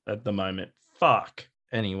role at the moment. Fuck.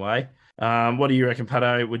 Anyway, what do you reckon,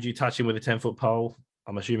 Pato? Would you touch him with a 10-foot pole?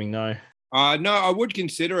 I'm assuming no. No, I would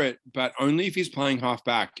consider it, but only if he's playing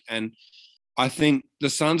half-back. And I think the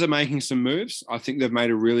Suns are making some moves. I think they've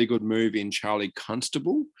made a really good move in Charlie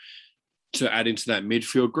Constable to add into that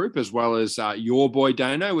midfield group, as well as your boy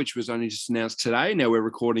Dano, which was only just announced today. Now we're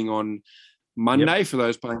recording on Monday for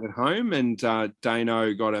those playing at home, and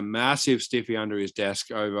Dano got a massive stiffy under his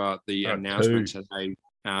desk over the announcement today.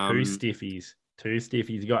 Two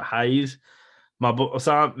stiffies. You got Hayes.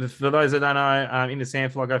 So for those that don't know, in the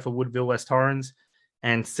sample, I go for Woodville, West Torrens,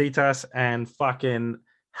 and Cetas and fucking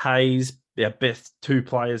Hayes. Their best 2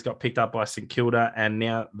 players got picked up by St Kilda and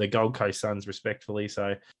now the Gold Coast Suns, respectfully.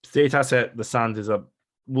 So Cetas at the Suns is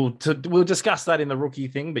we'll discuss that in the rookie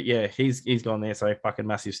thing, but yeah, he's gone there. So fucking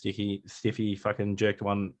massive stiffy fucking jerked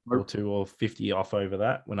 1 or 2 or 50 off over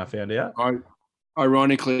that when I found out.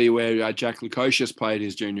 Ironically, where Jack Lukosius played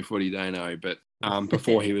his junior footy, Dano, but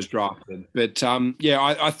before he was drafted. But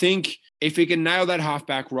I think if he can nail that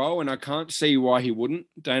halfback role, and I can't see why he wouldn't,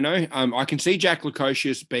 Dano, I can see Jack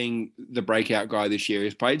Lukosius being the breakout guy this year.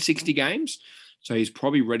 He's played 60 games, so he's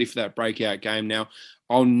probably ready for that breakout game. Now,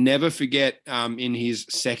 I'll never forget in his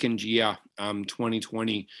second year,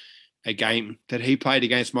 2020, a game that he played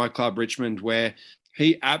against my club, Richmond, where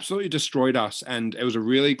he absolutely destroyed us, and it was a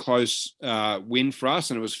really close win for us,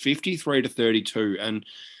 and it was 53-32, and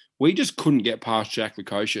we just couldn't get past Jack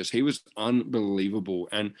Lukosius. He was unbelievable,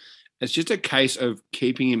 and it's just a case of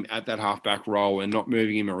keeping him at that halfback role and not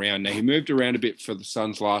moving him around. Now, he moved around a bit for the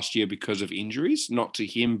Suns last year because of injuries, not to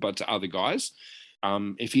him, but to other guys.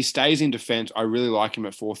 If he stays in defense, I really like him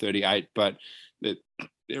at 438, but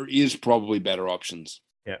there is probably better options.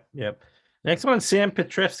 Yep. Next one, Sam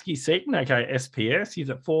Petrevsky-Seton, okay, SPS. He's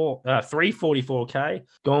at 344K.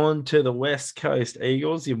 Gone to the West Coast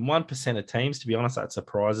Eagles in 1% of teams. To be honest, that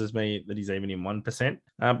surprises me that he's even in 1%.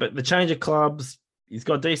 But the change of clubs, he's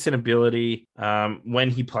got decent ability when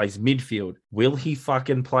he plays midfield. Will he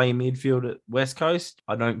fucking play midfield at West Coast?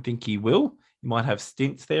 I don't think he will. He might have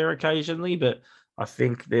stints there occasionally, but I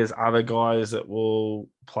think there's other guys that will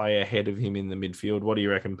play ahead of him in the midfield. What do you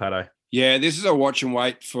reckon, Pato? Yeah, this is a watch and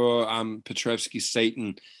wait for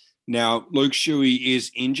Petrevsky-Seton. Now, Luke Shuey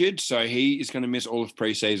is injured, so he is going to miss all of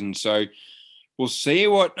preseason. So we'll see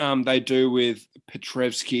what they do with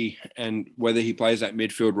Petrevsky and whether he plays that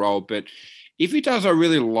midfield role. But if he does, I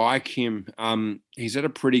really like him. He's at a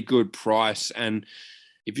pretty good price. And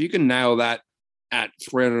if you can nail that at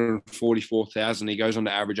 344,000, he goes on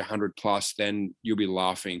to average 100 plus, then you'll be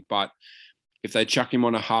laughing. But if they chuck him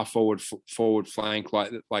on a half forward flank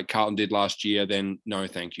like Carlton did last year, then no,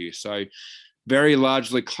 thank you. So very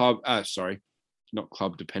largely not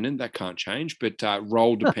club dependent. That can't change, but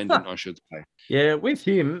role dependent, I should say. Yeah, with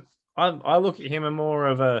him, I look at him as more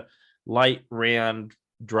of a late round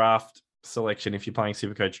draft selection if you're playing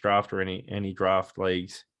Supercoach draft or any draft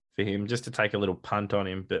leagues for him, just to take a little punt on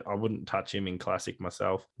him, but I wouldn't touch him in Classic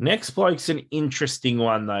myself. Next bloke's an interesting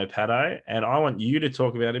one though, Pato, and I want you to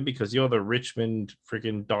talk about him because you're the Richmond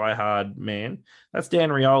freaking diehard man. That's Dan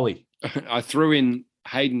Rioli. I threw in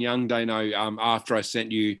Hayden Young, Dano, after I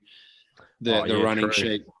sent you the running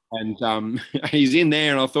sheet. And he's in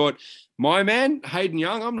there, and I thought, my man, Hayden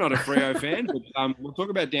Young, I'm not a Freo fan, but we'll talk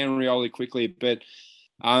about Dan Rioli quickly. But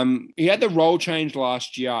he had the role change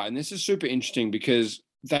last year, and this is super interesting because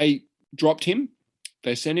they dropped him.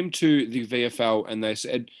 They sent him to the VFL, and they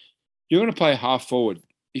said, you're going to play half forward.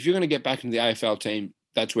 If you're going to get back into the AFL team,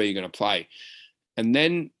 that's where you're going to play. And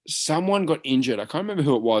then someone got injured. I can't remember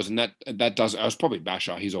who it was, and it was probably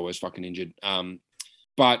Basher. He's always fucking injured.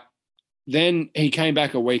 But then he came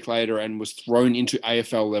back a week later and was thrown into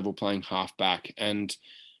AFL level playing halfback. And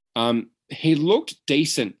he looked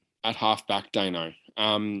decent at halfback, Dano.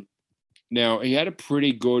 Now, he had a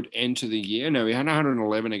pretty good end to the year. No, he had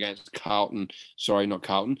 111 against Geelong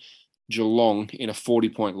in a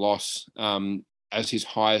 40-point loss as his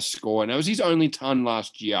highest score. And that was his only ton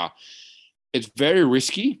last year. It's very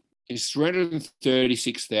risky. It's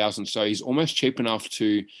 336,000, so he's almost cheap enough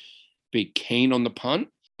to be keen on the punt.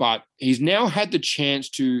 But he's now had the chance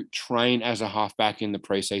to train as a halfback in the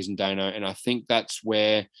preseason, Dano, and I think that's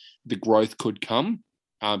where the growth could come.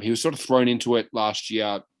 He was sort of thrown into it last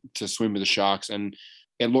year to swim with the Sharks, and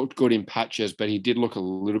it looked good in patches, but he did look a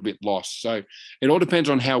little bit lost. So it all depends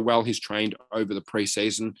on how well he's trained over the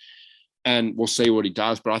preseason, and we'll see what he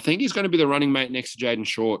does. But I think he's going to be the running mate next to Jaden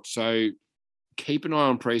Short. So keep an eye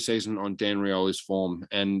on preseason on Dan Rioli's form.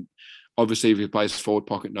 And obviously, if he plays forward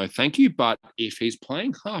pocket, no thank you. But if he's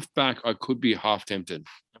playing halfback, I could be half tempted.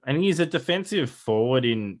 And he's a defensive forward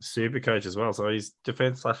in Supercoach as well. So he's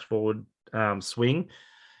defense/forward swing.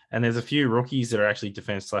 And there's a few rookies that are actually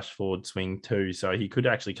defense/forward swing too. So he could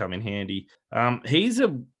actually come in handy. He's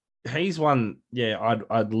one,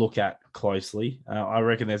 I'd look at closely. I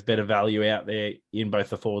reckon there's better value out there in both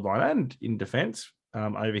the forward line and in defense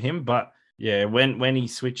over him. But yeah, when he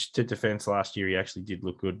switched to defense last year, he actually did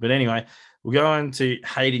look good. But anyway, we'll go on to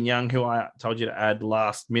Hayden Young, who I told you to add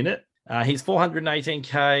last minute. He's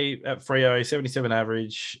 418K at Freo, 77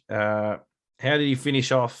 average. How did he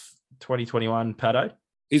finish off 2021, Pato?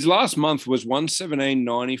 His last month was 117,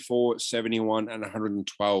 94, 71, and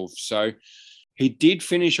 112. So he did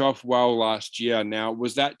finish off well last year. Now,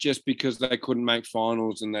 was that just because they couldn't make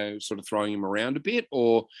finals and they were sort of throwing him around a bit?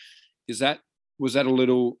 Or was that a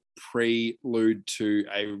little prelude to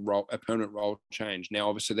a permanent role change? Now,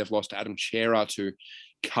 obviously, they've lost Adam Chera to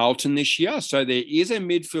Carlton this year. So there is a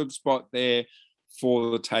midfield spot there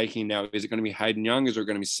for the taking. Now, is it going to be Hayden Young? Is it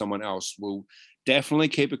going to be someone else? We'll definitely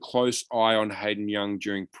keep a close eye on Hayden Young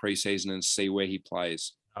during preseason and see where he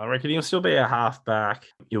plays. I reckon he'll still be a halfback.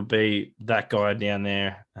 He'll be that guy down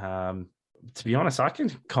there. To be honest, I can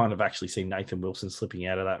kind of actually see Nathan Wilson slipping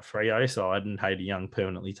out of that Freo side and Hayden Young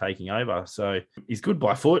permanently taking over. So he's good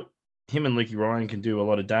by foot. Him and Lukey Ryan can do a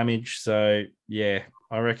lot of damage. So, yeah,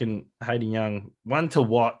 I reckon Hayden Young, one to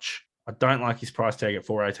watch. I don't like his price tag at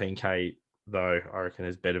 418K, though. I reckon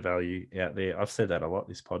there's better value out there. I've said that a lot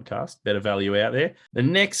this podcast. Better value out there. The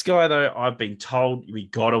next guy, though, I've been told we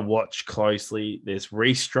got to watch closely. There's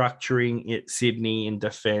restructuring at Sydney in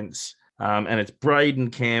defence. And it's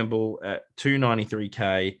Braden Campbell at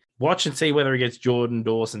 293K. Watch and see whether he gets Jordan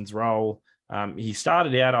Dawson's role. He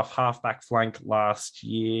started out off halfback flank last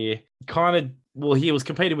year. He was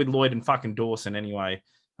competing with Lloyd and fucking Dawson anyway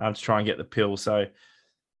to try and get the pill.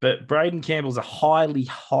 But Braden Campbell's a highly,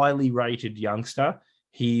 highly rated youngster.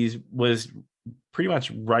 He was pretty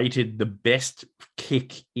much rated the best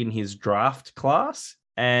kick in his draft class.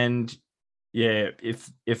 And yeah,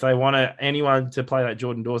 if they want anyone to play that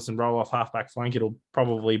Jordan Dawson roll off halfback flank, it'll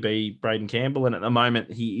probably be Braden Campbell. And at the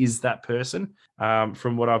moment, he is that person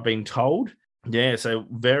from what I've been told. Yeah, so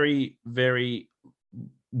very, very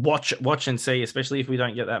watch and see, especially if we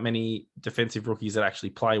don't get that many defensive rookies that actually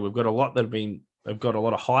play. We've got a lot that have got a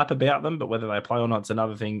lot of hype about them, but whether they play or not, it's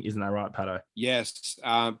another thing. Isn't that right, Pato? Yes.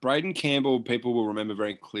 Braden Campbell, people will remember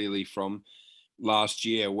very clearly from last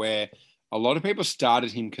year where a lot of people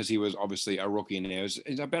started him because he was obviously a rookie in there. It's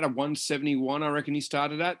about a 171, I reckon he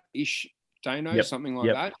started at, ish, Dano, something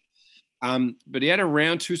like that. But he had a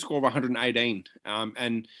round 2 score of 118.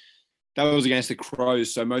 And that was against the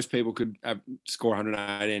Crows. So most people could score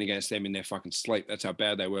 118 against them in their fucking sleep. That's how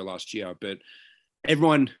bad they were last year. But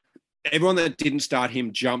everyone that didn't start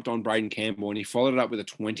him jumped on Braden Campbell, and he followed it up with a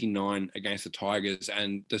 29 against the Tigers.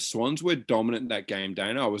 And the Swans were dominant that game,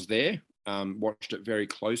 Dana. I was there. Watched it very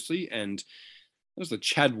closely, and it was the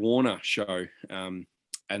Chad Warner show and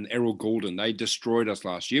Errol Goulden. They destroyed us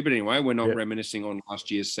last year, but anyway, we're not reminiscing on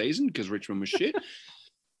last year's season because Richmond was shit.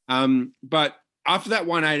 But after that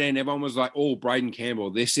 118, everyone was like, "Oh, Braden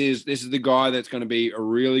Campbell, this is the guy that's going to be a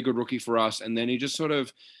really good rookie for us." And then he just sort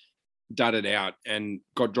of dudded out and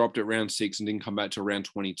got dropped at round 6 and didn't come back to round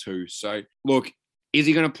 22. So look, Is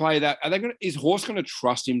he going to play that? Is Horse going to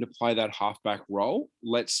trust him to play that halfback role?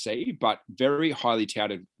 Let's see. But very highly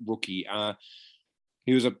touted rookie.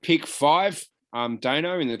 He was a pick 5,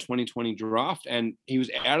 Dano, in the 2020 draft, and he was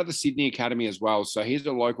out of the Sydney Academy as well. So he's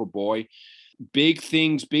a local boy. Big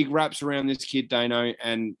things, big raps around this kid, Dano.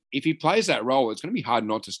 And if he plays that role, it's going to be hard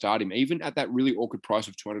not to start him, even at that really awkward price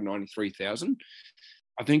of $293,000.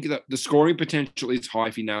 I think that the scoring potential is high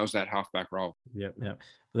if he nails that halfback role. Yep.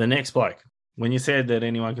 The next bloke, when you said that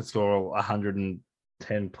anyone could score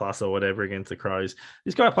 110 plus or whatever against the Crows,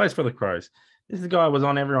 this guy plays for the Crows. This guy was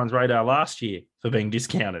on everyone's radar last year for being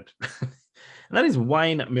discounted. And that is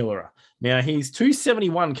Wayne Miller. Now, he's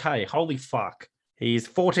 271K. Holy fuck. He's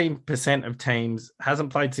 14% of teams,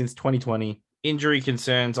 hasn't played since 2020. Injury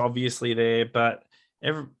concerns, obviously, there, but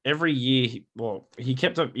every year, he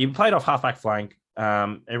played off halfback flank.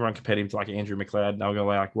 Everyone compared him to like Andrew McLeod. They were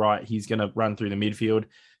going like, right, he's going to run through the midfield.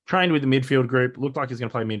 Trained with the midfield group, looked like he's going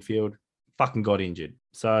to play midfield, fucking got injured.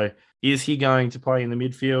 So is he going to play in the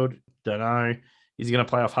midfield? Don't know. Is he going to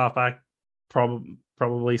play off halfback? Probably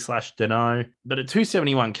 / don't know. But at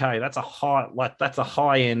 271K, that's a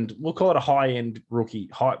high end. We'll call it a high end rookie.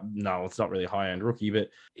 No, it's not really a high end rookie. But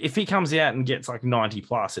if he comes out and gets like 90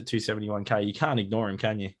 plus at 271K, you can't ignore him,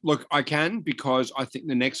 can you? Look, I can, because I think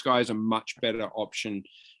the next guy is a much better option,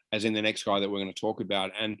 as in the next guy that we're going to talk about.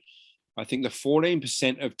 And I think the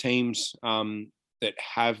 14% of teams that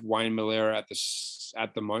have Wayne Miller at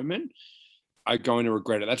the moment are going to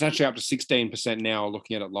regret it. That's actually up to 16% now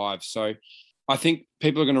looking at it live. So I think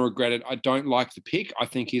people are going to regret it. I don't like the pick. I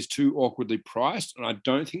think he's too awkwardly priced, and I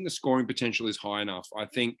don't think the scoring potential is high enough. I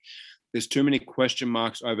think there's too many question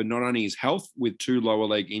marks over not only his health, with 2 lower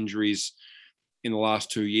leg injuries in the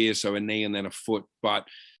last 2 years, so a knee and then a foot, but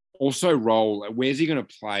also role. Where's he going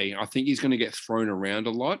to play? I think he's going to get thrown around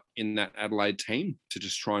a lot in that Adelaide team to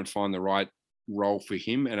just try and find the right role for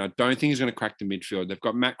him. And I don't think he's going to crack the midfield. They've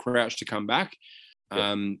got Matt Crouch to come back.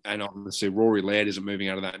 And obviously Rory Laird isn't moving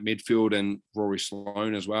out of that midfield, and Rory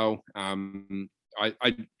Sloane as well. I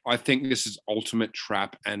think this is ultimate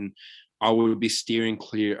trap, and I would be steering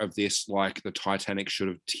clear of this like the Titanic should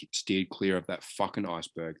have steered clear of that fucking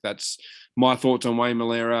iceberg. That's my thoughts on Wayne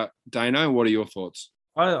Malera. Dano, what are your thoughts?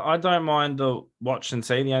 I don't mind the watch and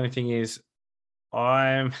see. The only thing is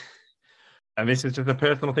and this is just a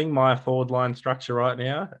personal thing, my forward line structure right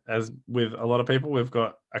now, as with a lot of people, we've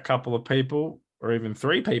got a couple of people or even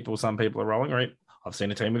 3 people, some people are rolling, right? I've seen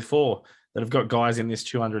a team with 4 that have got guys in this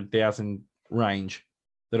 200,000 range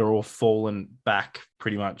that are all fallen back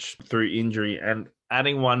pretty much through injury, and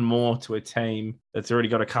adding one more to a team that's already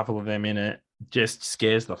got a couple of them in it just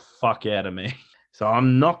scares the fuck out of me. So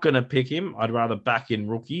I'm not going to pick him. I'd rather back in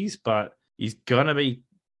rookies, but it's going to be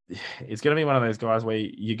one of those guys where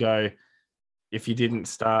you go, if you didn't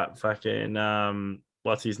start fucking,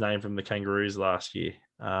 what's his name from the Kangaroos last year?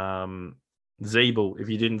 Zeeble. If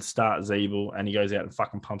you didn't start Zeeble and he goes out and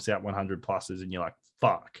fucking pumps out 100 pluses and you're like,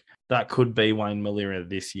 fuck, that could be Wayne Malera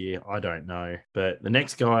this year. I don't know. But the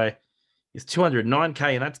next guy is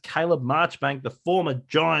 209K, and that's Caleb Marchbank, the former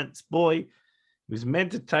Giants boy. He was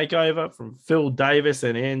meant to take over from Phil Davis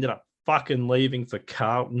and ended up fucking leaving for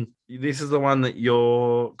Carlton. This is the one that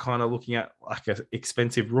you're kind of looking at like an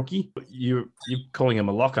expensive rookie. You're calling him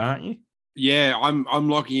a locker, aren't you? Yeah, I'm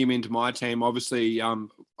locking him into my team. Obviously, I'll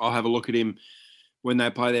have a look at him when they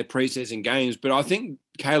play their preseason games. But I think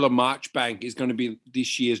Caleb Marchbank is going to be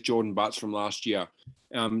this year's Jordan Butts from last year.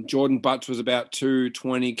 Jordan Butts was about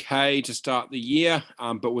 220K to start the year,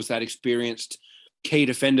 but was that experienced key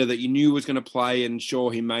defender that you knew was going to play. And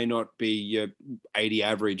sure, he may not be your 80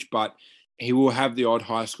 average, but he will have the odd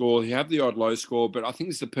high score. He'll have the odd low score. But I think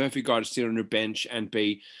it's the perfect guy to sit on your bench and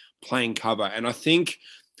be playing cover. And I think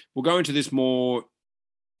we'll go into this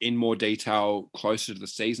in more detail closer to the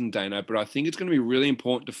season, Dano, but I think it's going to be really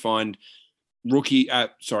important to find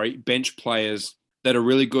bench players that are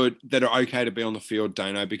really good, that are okay to be on the field,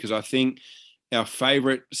 Dano, because I think our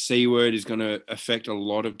favorite C word is going to affect a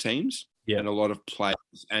lot of teams and a lot of players.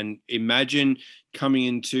 And imagine coming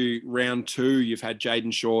into round 2, you've had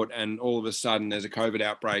Jaden Short, and all of a sudden there's a COVID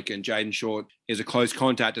outbreak and Jaden Short is a close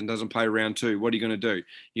contact and doesn't play round 2. What are you going to do?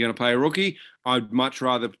 You're going to play a rookie? I'd much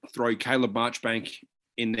rather throw Caleb Marchbank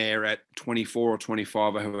in there at 24 or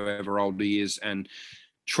 25 or however old he is and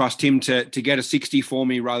trust him to get a 60 for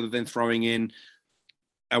me rather than throwing in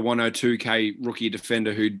a 102K rookie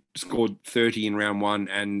defender who scored 30 in round 1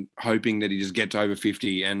 and hoping that he just gets over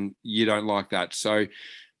 50, and you don't like that. So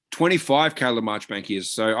 25 Caleb Marchbank is.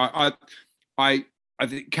 So I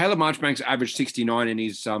think Caleb Marchbank's averaged 69 in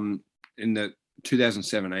his in the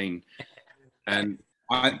 2017. And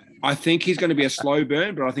I think he's going to be a slow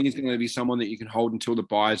burn, but I think he's going to be someone that you can hold until the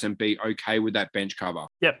buys and be okay with that bench cover.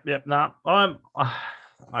 Yep. No,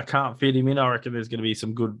 I can't fit him in. I reckon there's going to be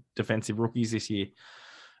some good defensive rookies this year.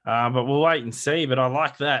 But we'll wait and see. But I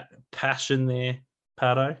like that passion there,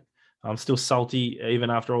 Pato. I'm still salty even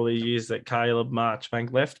after all these years that Caleb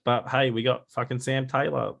Marchbank left. But hey, we got fucking Sam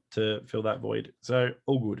Taylor to fill that void. So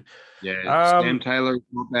all good. Yeah, Sam Taylor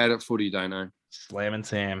not bad at footy, don't know. Slam and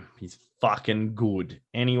Sam. He's fucking good.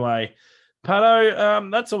 Anyway, Pato,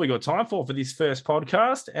 that's all we got time for this first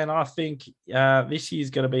podcast. And I think this year's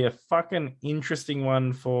going to be a fucking interesting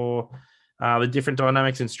one for the different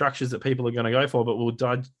dynamics and structures that people are going to go for. But we'll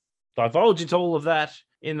divulge into all of that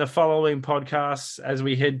in the following podcasts. As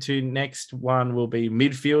we head to next one will be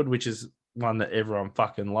midfield, which is one that everyone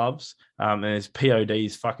fucking loves. And there's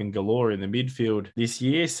PODs fucking galore in the midfield this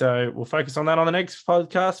year. So we'll focus on that on the next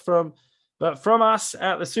podcast from us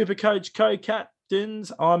at the Supercoach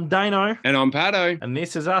Co-Captains. I'm Dano. And I'm Pato. And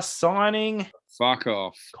this is us signing. Fuck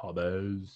off. Cobbers.